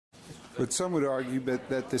But some would argue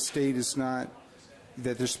that the state is not,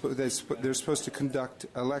 that they're supposed to conduct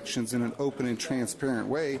elections in an open and transparent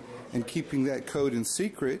way, and keeping that code in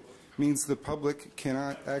secret means the public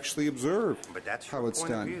cannot actually observe how it's done. But that's your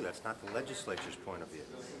point of view. That's not the legislature's point of view.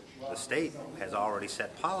 The state has already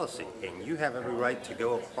set policy, and you have every right to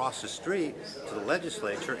go across the street to the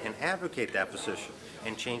legislature and advocate that position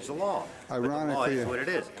and change the law. Ironically, but the law is what it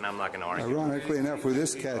is, and I'm not going to argue. Ironically enough, with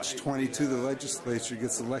this catch-22, the legislature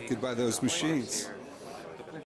gets elected by those machines.